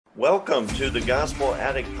Welcome to the Gospel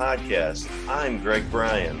Addict Podcast. I'm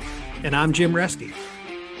Bryan. And I'm Jim Reski.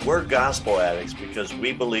 We're gospel addicts because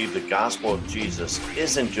we believe the gospel of Jesus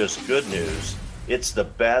isn't just good news, it's the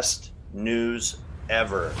best news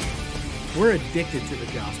ever. We're addicted to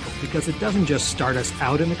the gospel because it doesn't just start us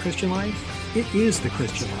out in the Christian life, it is the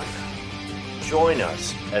Christian life. Join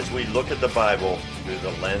us as we look at the Bible through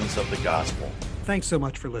the lens of the gospel. Thanks so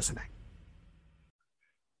much for listening.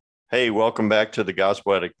 Hey, welcome back to the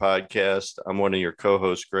Gospel Addict Podcast. I'm one of your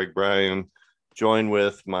co-hosts, Bryan, joined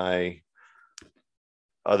with my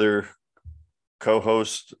other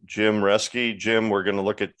co-host, Jim Reski. Jim, we're going to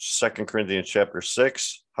look at 2 Corinthians chapter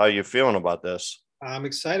 6. How are you feeling about this? I'm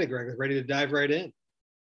excited, Greg. I'm ready to dive right in.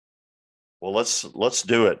 Well, let's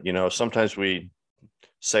do it. You know, sometimes we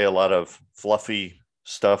say a lot of fluffy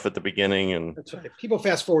stuff at the beginning, and that's right. People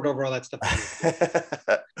fast forward over all that stuff.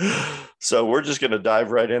 So we're just going to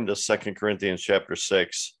dive right into 2 Corinthians chapter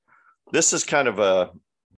 6. This is kind of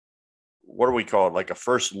what do we call it? Like a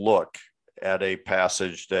first look at a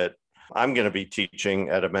passage that I'm going to be teaching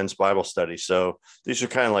at a men's Bible study. So these are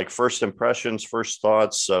kind of like first impressions, first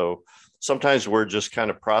thoughts. So sometimes we're just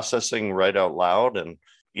kind of processing right out loud, and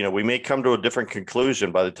you know, we may come to a different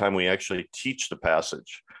conclusion by the time we actually teach the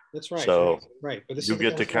passage. That's right. So right. But this you is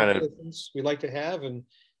get to kind of we like to have, and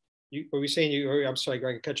were we saying I'm sorry,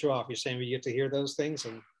 Greg, I cut you off. You're saying we get to hear those things,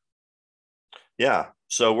 and yeah.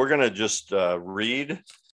 So we're going to just read.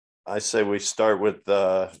 I say we start with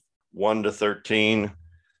 1 to 13.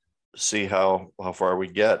 See how far we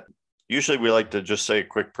get. Usually we like to just say a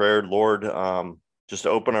quick prayer. Lord, just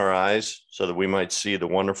open our eyes so that we might see the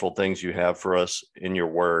wonderful things you have for us in your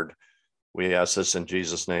word. We ask this in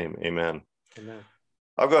Jesus' name. Amen. Amen.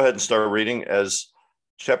 I'll go ahead and start reading as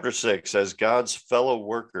chapter 6. As God's fellow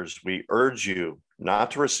workers, we urge you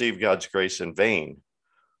not to receive God's grace in vain.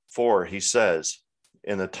 For he says,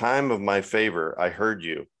 in the time of my favor, I heard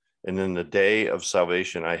you, and in the day of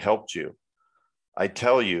salvation, I helped you. I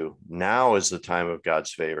tell you, now is the time of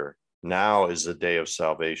God's favor. Now is the day of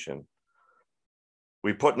salvation.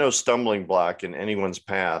 We put no stumbling block in anyone's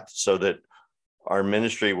path so that our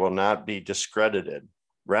ministry will not be discredited.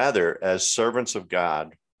 Rather, as servants of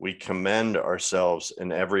God, we commend ourselves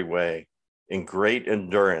in every way, in great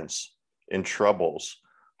endurance, in troubles,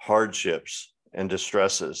 hardships, and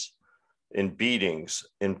distresses, in beatings,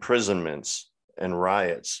 imprisonments, and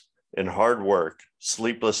riots, in hard work,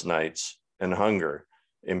 sleepless nights, and hunger,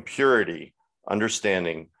 in purity,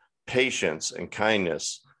 understanding, patience, and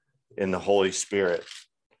kindness, in the Holy Spirit,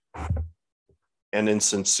 and in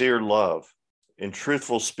sincere love, in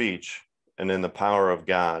truthful speech, and in the power of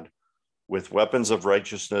God, with weapons of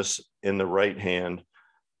righteousness in the right hand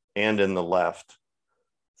and in the left,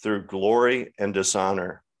 through glory and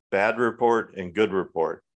dishonor, bad report and good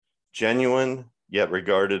report, genuine yet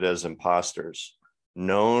regarded as impostors,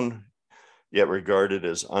 known yet regarded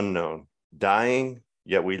as unknown, dying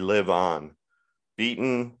yet we live on,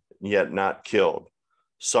 beaten yet not killed,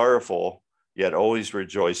 sorrowful yet always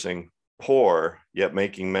rejoicing, poor yet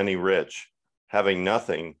making many rich, having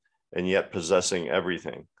nothing and yet possessing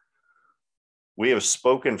everything. We have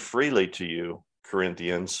spoken freely to you,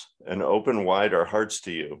 Corinthians, and opened wide our hearts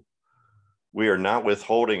to you. We are not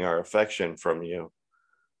withholding our affection from you,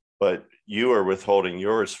 but you are withholding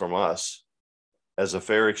yours from us. As a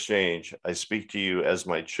fair exchange, I speak to you as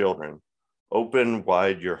my children. Open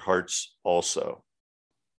wide your hearts also.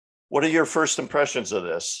 What are your first impressions of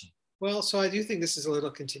this? Well, so I do think this is a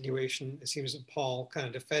little continuation, it seems, of Paul kind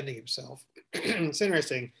of defending himself. It's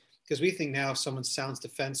interesting because we think now if someone sounds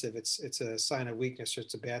defensive, it's a sign of weakness or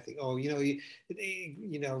it's a bad thing. Oh,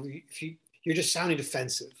 if you're just sounding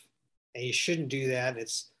defensive, and you shouldn't do that.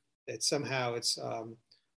 It's somehow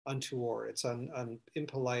untoward, it's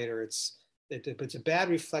impolite, or it's a bad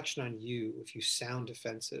reflection on you if you sound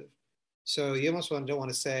defensive. So you almost don't want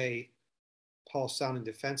to say Paul's sounding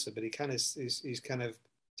defensive, but he's kind of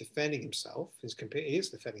defending himself. He is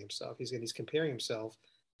defending himself. He's comparing himself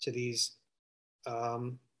to these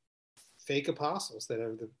fake apostles that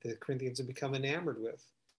the Corinthians have become enamored with.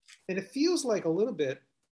 And it feels like a little bit,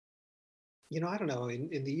 I don't know,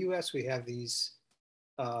 in the US we have these,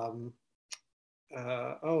 some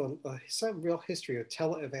real history of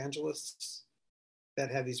televangelists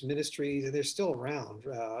that have these ministries, and they're still around,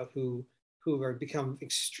 who are become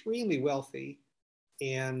extremely wealthy,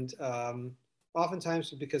 and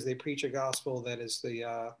oftentimes because they preach a gospel that is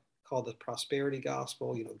called the prosperity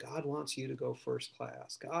gospel. God wants you to go first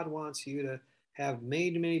class. God wants you to have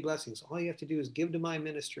many, many blessings. All you have to do is give to my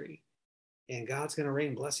ministry, and God's going to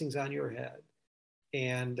rain blessings on your head.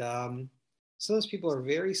 And some of those people are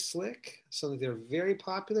very slick. Some of them are very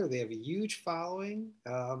popular. They have a huge following.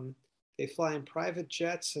 They fly in private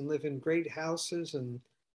jets and live in great houses, and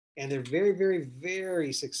they're very, very,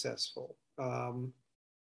 very successful. And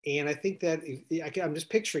I think that I'm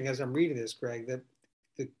just picturing as I'm reading this, Greg, that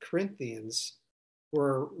the Corinthians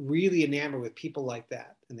were really enamored with people like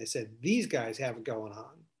that, and they said these guys have it going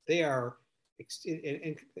on. They are,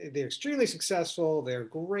 and they're extremely successful. They're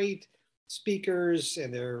great speakers,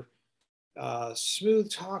 and they're smooth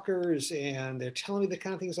talkers, and they're telling me the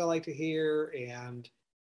kind of things I like to hear. And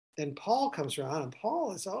then Paul comes around, and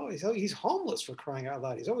Paul is always, he's homeless, for crying out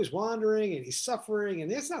loud. He's always wandering and he's suffering, and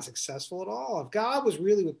it's not successful at all. If God was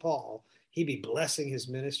really with Paul, he'd be blessing his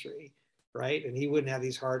ministry, right? And he wouldn't have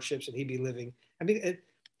these hardships, and he'd be living. I mean,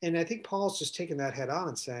 and I think Paul's just taking that head on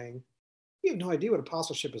and saying, you have no idea what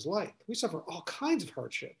apostleship is like. We suffer all kinds of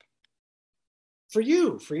hardship for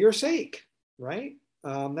you, for your sake, right?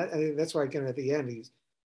 I think that's why, again, at the end,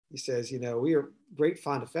 he says, we are great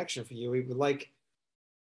fond affection for you. We would like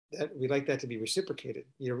that. We'd like that to be reciprocated.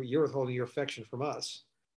 You're withholding your affection from us.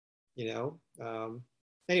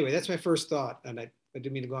 Anyway, that's my first thought, and I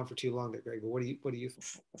didn't mean to go on for too long there, Greg. But what do you think?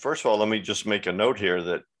 First of all, let me just make a note here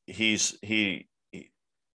that he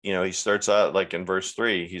starts out like in verse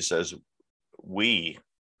 3. He says, "We."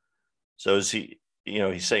 So is he?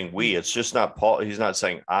 He's saying we. It's just not Paul. He's not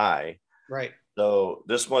saying I. Right. So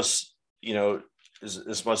this must,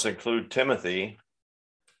 this must include Timothy,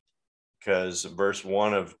 because verse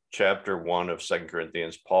 1 of chapter 1 of 2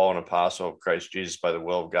 Corinthians, Paul, an apostle of Christ Jesus by the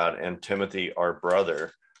will of God, and Timothy, our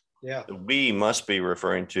brother. Yeah. We must be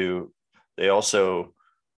referring to, they also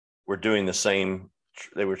were doing the same,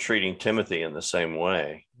 they were treating Timothy in the same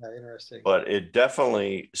way. Yeah, interesting. But it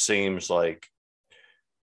definitely seems like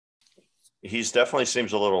definitely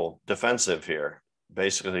seems a little defensive here.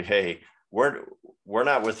 Basically, hey, we're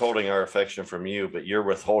not withholding our affection from you, but you're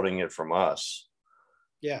withholding it from us.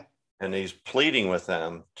 Yeah. And he's pleading with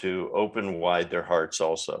them to open wide their hearts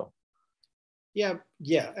also. Yeah,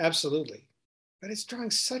 absolutely. But it's drawing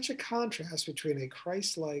such a contrast between a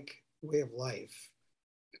Christ-like way of life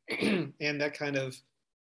and that kind of,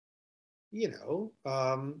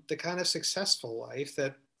 the kind of successful life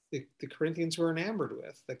that the Corinthians were enamored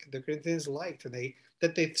with, the Corinthians liked, and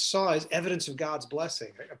that they saw as evidence of God's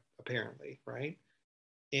blessing, apparently, right?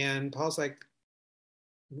 And Paul's like,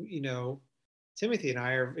 Timothy and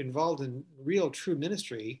I are involved in real, true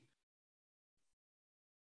ministry,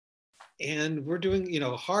 and we're doing,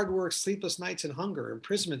 hard work, sleepless nights and hunger,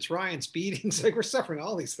 imprisonments, riots, beatings. Like, we're suffering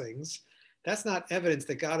all these things. That's not evidence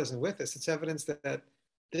that God isn't with us. It's evidence that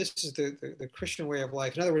this is the Christian way of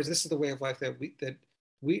life. In other words, this is the way of life that we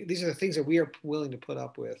these are the things that we are willing to put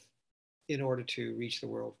up with in order to reach the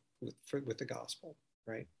world with the gospel,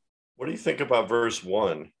 right? What do you think about verse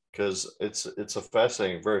 1? Because it's a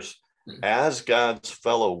fascinating verse. As God's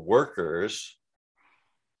fellow workers,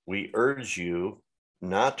 we urge you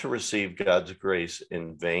not to receive God's grace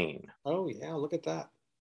in vain. Oh, yeah, look at that.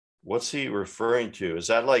 What's he referring to? Is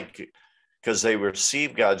that like because they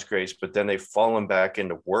receive God's grace, but then they've fallen back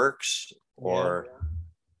into works, or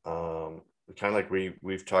kind of like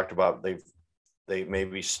we've talked about, they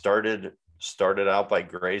maybe started out by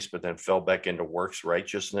grace, but then fell back into works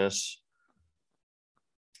righteousness?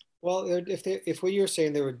 Well, if what you're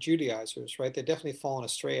saying, they were Judaizers, right? They're definitely fallen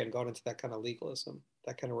astray and gone into that kind of legalism,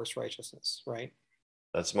 that kind of works righteousness, right?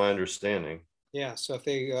 That's my understanding. Yeah. So if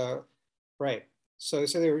they, right. So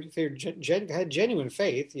they had genuine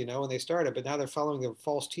faith, when they started, but now they're following the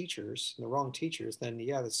false teachers and the wrong teachers. Then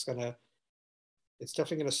it's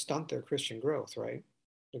definitely going to stunt their Christian growth, right?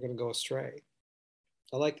 They're going to go astray.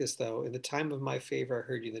 I like this, though. In the time of my favor, I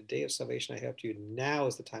heard you. In the day of salvation, I helped you. Now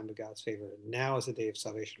is the time of God's favor. Now is the day of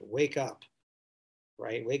salvation. Wake up,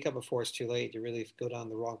 right? Wake up before it's too late. You really go down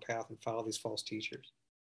the wrong path and follow these false teachers.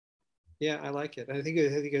 Yeah, I like it. I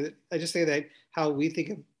just think that how we think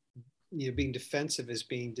of being defensive as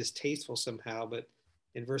being distasteful somehow, but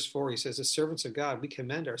in verse 4 he says, as servants of God, we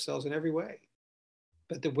commend ourselves in every way.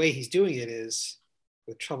 But the way he's doing it is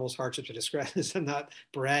with troubles, hardships, and distresses, and not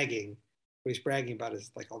bragging. What he's bragging about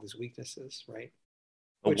is like all these weaknesses, right?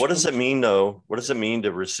 What does it mean, though? What does it mean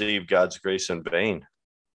to receive God's grace in vain?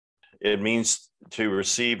 It means to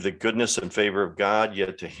receive the goodness and favor of God,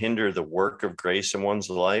 yet to hinder the work of grace in one's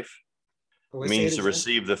life. It means to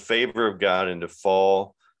receive the favor of God and to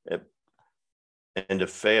fall and to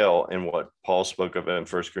fail in what Paul spoke of in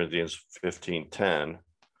 1 Corinthians 15:10.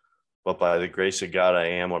 But by the grace of God, I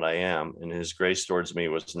am what I am, and his grace towards me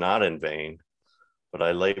was not in vain, but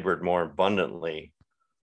I labored more abundantly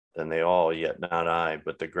than they all, yet not I,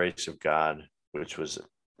 but the grace of God, which was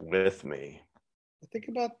with me. Think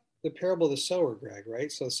about the parable of the sower, Greg,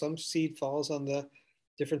 right? So some seed falls on the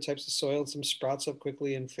different types of soil, and some sprouts up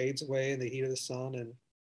quickly and fades away in the heat of the sun, and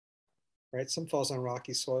right, some falls on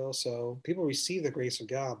rocky soil. So people receive the grace of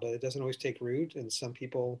God, but it doesn't always take root, and some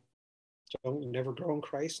people don't never grow in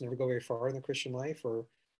Christ, never go very far in the Christian life, or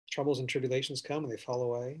troubles and tribulations come and they fall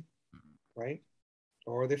away, right?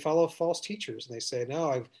 Or they follow false teachers and they say, no,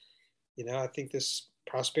 I think this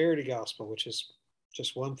prosperity gospel, which is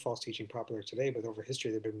just one false teaching popular today, but over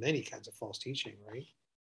history, there have been many kinds of false teaching, right?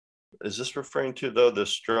 Is this referring to, though, the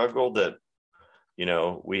struggle that,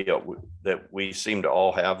 we seem to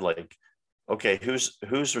all have? Like, okay,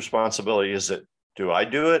 whose responsibility is it? Do I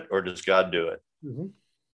do it or does God do it? Mm-hmm.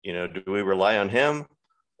 Do we rely on him,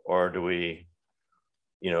 or do we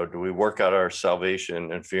work out our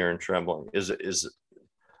salvation in fear and trembling?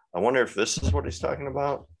 I wonder if this is what he's talking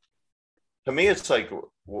about. To me, it's like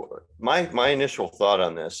my initial thought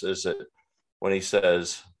on this is that when he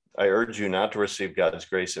says, I urge you not to receive God's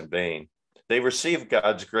grace in vain, they received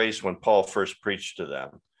God's grace when Paul first preached to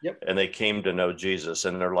them. Yep. And they came to know Jesus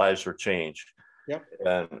and their lives were changed. Yep.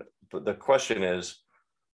 And the question is,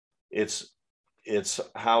 it's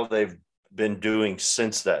how they've been doing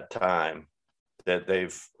since that time that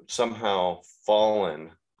they've somehow fallen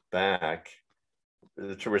back.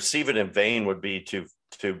 To receive it in vain would be to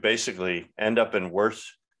basically end up in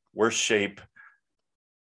worse shape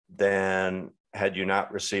than had you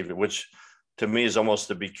not received it, which to me is almost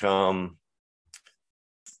to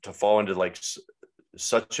fall into like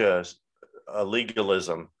such a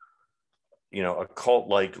legalism, a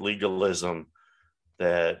cult-like legalism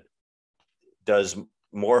that does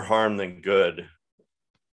more harm than good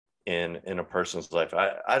in a person's life.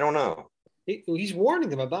 I don't know. He's warning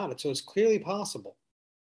them about it, so it's clearly possible.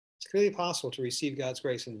 It's clearly possible to receive God's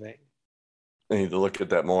grace in vain. I need to look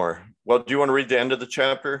at that more. Well, do you want to read the end of the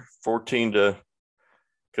chapter 14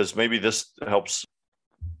 because maybe this helps?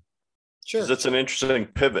 Sure. It's an interesting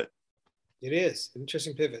pivot. It is an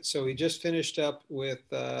interesting pivot. So we just finished up with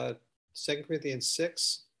 2 Corinthians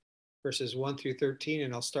 6, verses 1 through 13,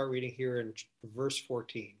 and I'll start reading here in verse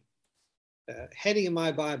 14. Heading in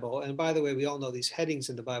my Bible, and by the way, we all know these headings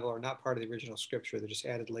in the Bible are not part of the original scripture. They're just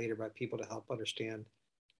added later by people to help understand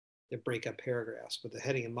the breakup paragraphs. But the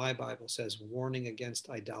heading in my Bible says warning against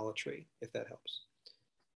idolatry, if that helps.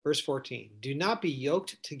 Verse 14, do not be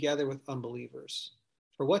yoked together with unbelievers.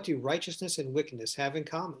 For what do righteousness and wickedness have in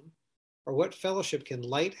common? Or what fellowship can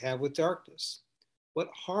light have with darkness? What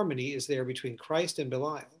harmony is there between Christ and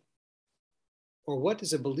Belial? Or what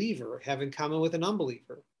does a believer have in common with an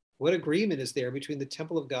unbeliever? What agreement is there between the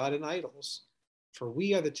temple of God and idols? For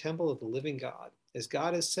we are the temple of the living God. As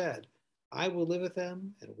God has said, I will live with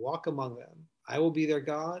them and walk among them. I will be their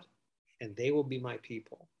God, and they will be my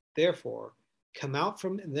people. Therefore, come out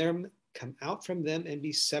from them and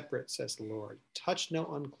be separate, says the Lord. Touch no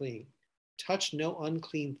unclean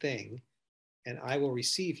thing, and I will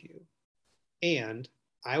receive you. And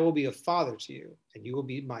I will be a father to you, and you will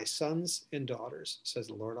be my sons and daughters, says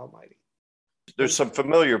the Lord Almighty. There's some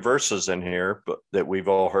familiar verses in here, but that we've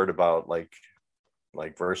all heard about, like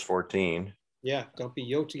verse 14. Yeah, don't be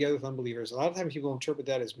yoked together with unbelievers. A lot of times people interpret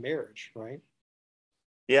that as marriage, right?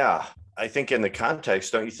 Yeah, I think in the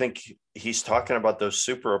context, don't you think he's talking about those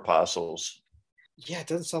super apostles? Yeah, it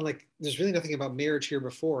doesn't sound like there's really nothing about marriage here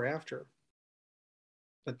before or after.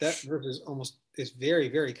 But that verse is very,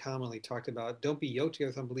 very commonly talked about. Don't be yoked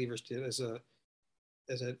together with unbelievers. As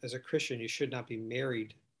a Christian, you should not be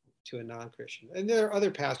married to a non-Christian. And there are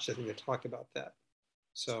other passages I think that talk about that.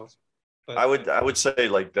 So, but I would say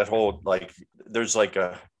like that whole, like there's like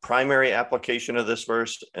a primary application of this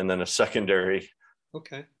verse and then a secondary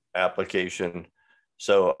application.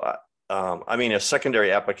 So I mean, a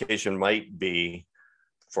secondary application might be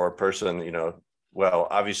for a person, well,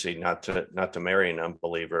 obviously not to marry an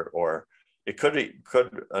unbeliever, or it could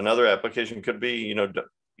another application could be,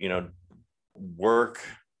 work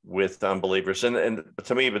with unbelievers. And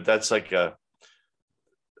to me, but that's like that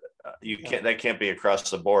can't be across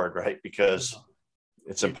the board, right? Because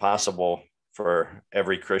it's impossible for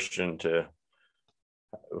every Christian to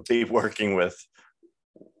be working with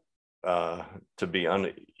to be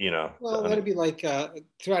well, that'd be like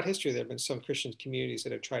throughout history there have been some Christian communities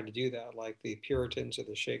that have tried to do that, like the Puritans or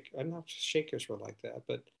I'm not Shakers were like that,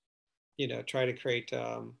 but try to create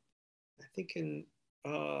I think in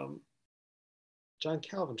John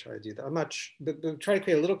Calvin tried to do that. I'm not but try to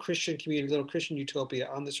create a little Christian community, a little Christian utopia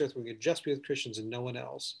on this earth where we could just be with Christians and no one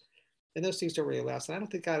else. And those things don't really last. And I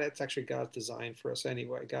don't think it's actually God's design for us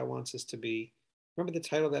anyway. God wants us to be. Remember the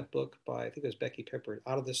title of that book by, I think it was Becky Pippert,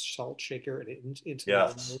 Out of the Salt Shaker and into the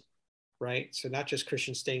world. right? So not just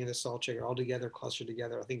Christians staying in the salt shaker, all together, clustered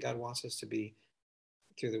together. I think God wants us to be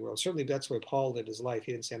through the world. Certainly that's where Paul lived his life.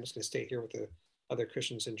 He didn't say, I'm just going to stay here with the other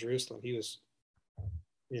Christians in Jerusalem. He was,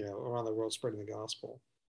 around the world spreading the gospel.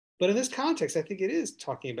 But in this context, I think it is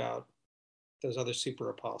talking about those other super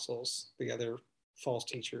apostles, the other false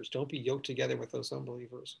teachers. Don't be yoked together with those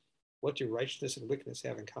unbelievers. What do righteousness and wickedness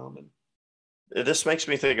have in common? This makes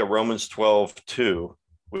me think of Romans 12:2,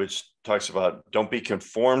 which talks about don't be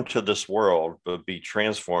conformed to this world, but be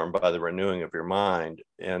transformed by the renewing of your mind.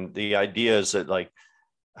 And the idea is that, like,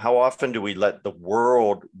 how often do we let the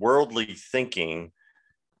worldly thinking,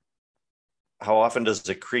 how often does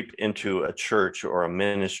it creep into a church or a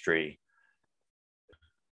ministry?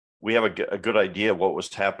 We have a good idea of what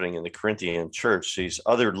was happening in the Corinthian church. These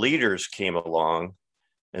other leaders came along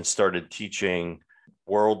and started teaching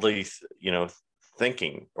worldly,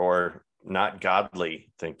 thinking, or not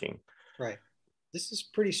godly thinking. Right. This is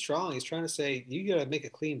pretty strong. He's trying to say, you got to make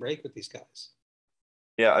a clean break with these guys.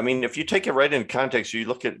 Yeah, I mean, if you take it right in context, you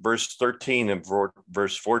look at verse 13 and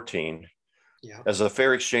verse 14. Yeah. As a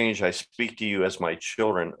fair exchange, I speak to you as my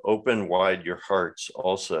children. Open wide your hearts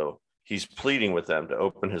also. He's pleading with them to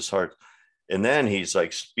open his heart. And then he's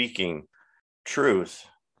like speaking truth.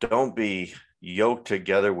 Don't be yoked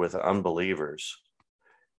together with unbelievers.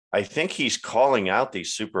 I think he's calling out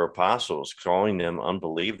these super apostles, calling them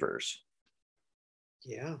unbelievers.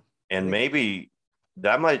 Yeah. And maybe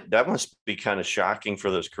that must be kind of shocking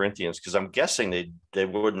for those Corinthians, because I'm guessing they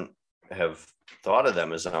wouldn't have thought of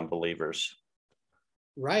them as unbelievers.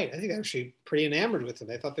 Right. I think they're actually pretty enamored with them.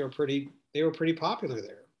 They thought they were pretty popular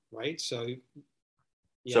there. Right. So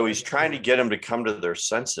he's trying to get them to come to their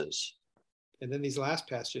senses. And then these last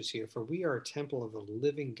passages here, for we are a temple of the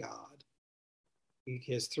living God.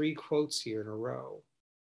 He has 3 quotes here in a row,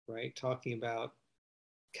 right? Talking about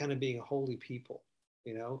kind of being a holy people,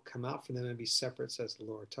 come out from them and be separate, says the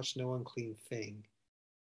Lord. Touch no unclean thing.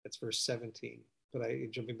 That's verse 17. But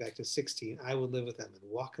jumping back to 16, I will live with them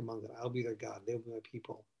and walk among them. I'll be their God. They'll be my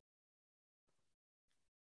people.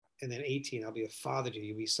 And then 18, I'll be a father to you.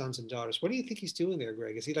 You'll be sons and daughters. What do you think he's doing there,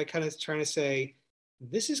 Greg? Is he like kind of trying to say,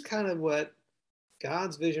 this is kind of what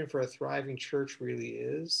God's vision for a thriving church really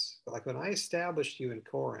is? Like when I established you in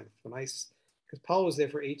Corinth, because Paul was there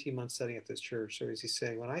for 18 months setting up this church. So is he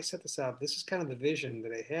saying, when I set this up, this is kind of the vision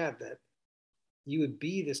that I had, that you would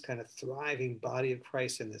be this kind of thriving body of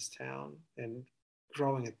Christ in this town and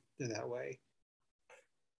growing in that way?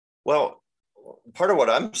 Well, part of what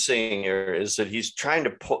I'm seeing here is that he's trying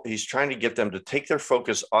to get them to take their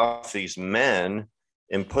focus off these men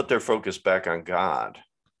and put their focus back on God.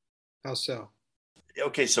 How so?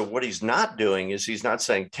 Okay, so what he's not doing is he's not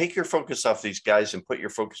saying take your focus off these guys and put your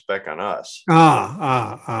focus back on us.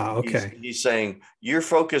 Okay. He's saying your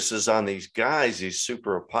focus is on these guys, these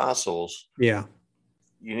super apostles. Yeah.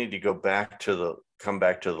 You need to come back to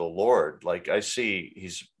the Lord. Like, I see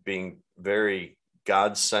he's being very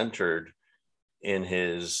God-centered in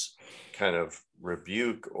his kind of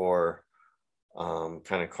rebuke or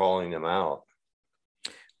kind of calling them out.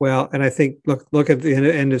 Well, and I think look at the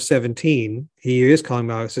end of 17. He is calling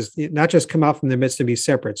them out. It says, not just come out from their midst and be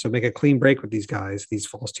separate. So make a clean break with these guys, these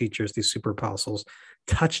false teachers, these super apostles.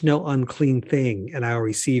 Touch no unclean thing, and I will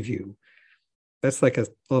receive you. That's like a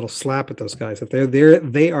little slap at those guys. If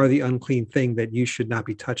they are the unclean thing that you should not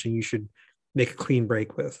be touching. You should make a clean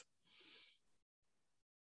break with.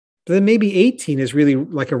 But then maybe 18 is really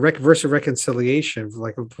like a verse of reconciliation,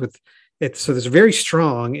 like with it. So there's very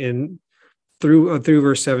strong in through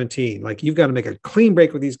verse 17. Like, you've got to make a clean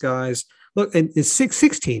break with these guys. Look, in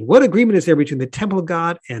 16, what agreement is there between the temple of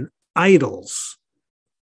God and idols?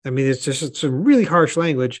 I mean, it's just some really harsh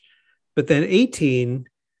language. But then 18,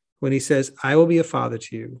 when he says, I will be a father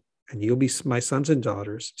to you, and you'll be my sons and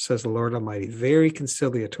daughters, says the Lord Almighty, very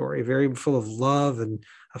conciliatory, very full of love and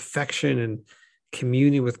affection and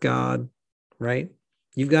communion with God, right?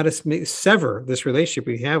 You've got to sever this relationship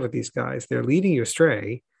we have with these guys. They're leading you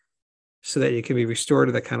astray, so that you can be restored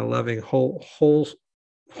to that kind of loving whole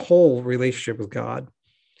relationship with God.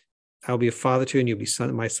 I'll be a father to you, and you'll be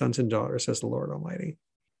my sons and daughters, says the Lord Almighty.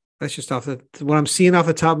 That's just what I'm seeing off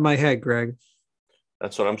the top of my head, Greg.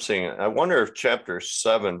 That's what I'm seeing. I wonder if chapter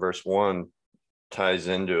 7, verse 1 ties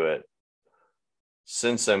into it.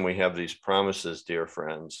 Since then, we have these promises, dear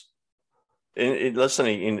friends. Listen,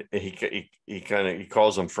 he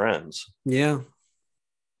calls them friends. Yeah.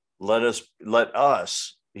 Let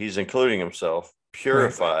us, he's including himself,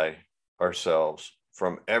 purify ourselves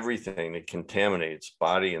from everything that contaminates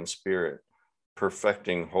body and spirit,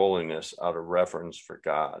 perfecting holiness out of reverence for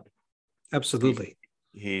God. Absolutely.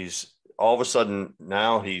 He's all of a sudden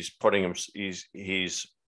now he's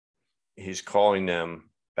he's calling them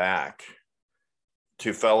back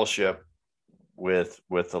to fellowship with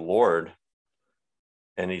the Lord.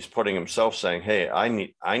 And he's putting himself saying, hey, I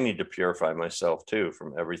need to purify myself too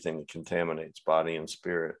from everything that contaminates body and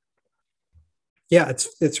spirit. Yeah,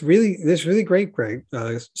 it's really great, Greg,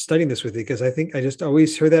 studying this with you, because I think I just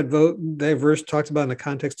always hear that verse talked about in the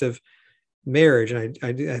context of marriage, and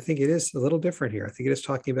I think it is a little different here. I think it is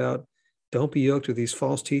talking about don't be yoked with these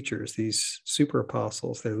false teachers, these super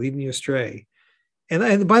apostles. They're leading you astray.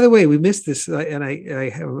 And by the way, we missed this, and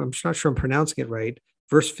I'm not sure I'm pronouncing it right.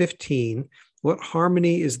 Verse 15. What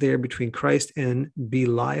harmony is there between Christ and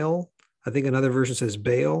Belial? I think another version says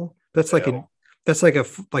Baal. That's Baal.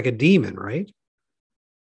 like a demon, right?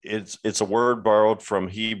 It's a word borrowed from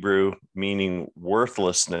Hebrew meaning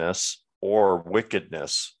worthlessness or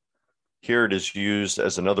wickedness. Here it is used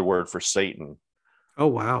as another word for Satan. Oh,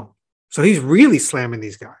 wow. So he's really slamming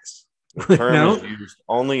these guys. The term is used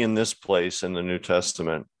only in this place in the New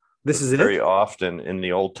Testament. This is very often in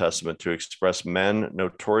the Old Testament to express men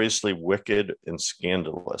notoriously wicked and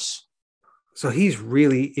scandalous. So he's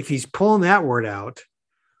really, if he's pulling that word out,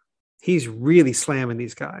 he's really slamming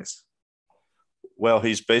these guys. Well,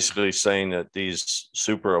 he's basically saying that these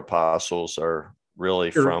super apostles are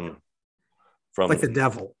really from like the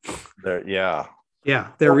devil. Yeah.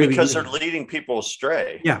 They're really because they're leading people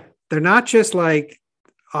astray. Yeah, they're not just like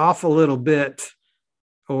off a little bit,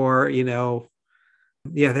 or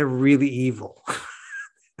they're really evil.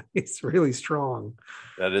 It's really strong.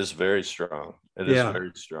 That is very strong. It is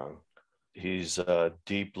very strong. He's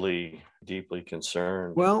deeply, deeply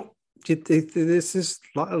concerned. Well, this is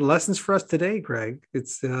lessons for us today, Greg.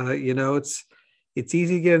 It's it's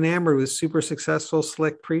easy to get enamored with super successful,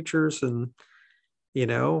 slick preachers, and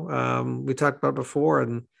we talked about before,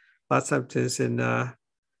 and lots of times in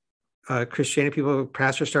Christianity,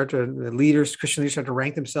 Christian leaders start to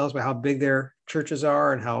rank themselves by how big their churches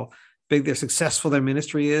are and how big they're successful their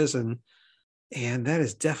ministry is, and that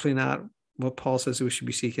is definitely not what Paul says we should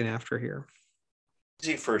be seeking after here.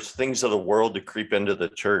 Easy for things of the world to creep into the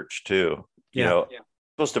church too.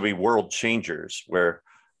 Supposed to be world changers, where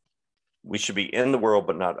we should be in the world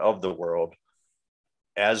but not of the world.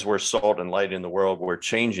 As we're salt and light in the world, we're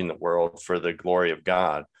changing the world for the glory of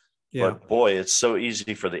God. But boy, it's so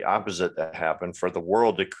easy for the opposite to happen, for the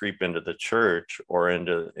world to creep into the church or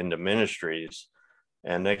into ministries.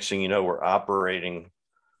 And next thing you know, we're operating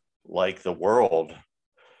like the world.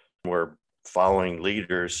 We're following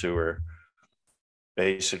leaders who are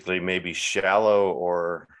basically maybe shallow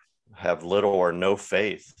or have little or no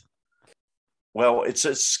faith. Well, it's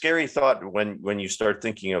a scary thought when you start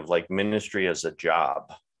thinking of like ministry as a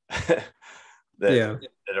job that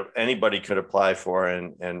anybody could apply for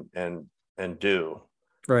and do.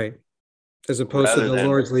 Right. As opposed to the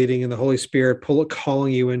Lord's leading and the Holy Spirit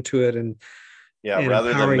calling you into it. And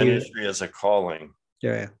rather than ministry as a calling.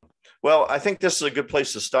 Yeah. Well, I think this is a good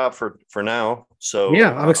place to stop for now. So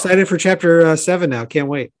I'm excited for chapter 7 now. Can't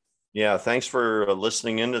wait. Yeah. Thanks for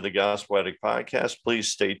listening into the Gospel Addict podcast. Please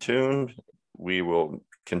stay tuned. We will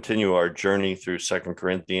continue our journey through 2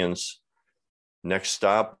 Corinthians. Next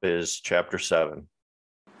stop is chapter 7.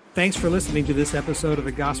 Thanks for listening to this episode of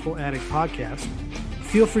the Gospel Addict podcast.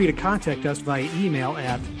 Feel free to contact us via email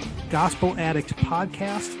at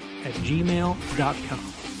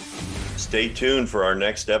gospeladdictpodcast@gmail.com. Stay tuned for our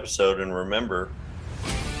next episode, and remember,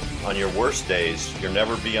 on your worst days, you're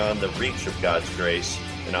never beyond the reach of God's grace,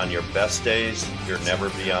 and on your best days, you're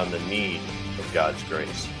never beyond the need of God's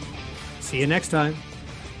grace. See you next time.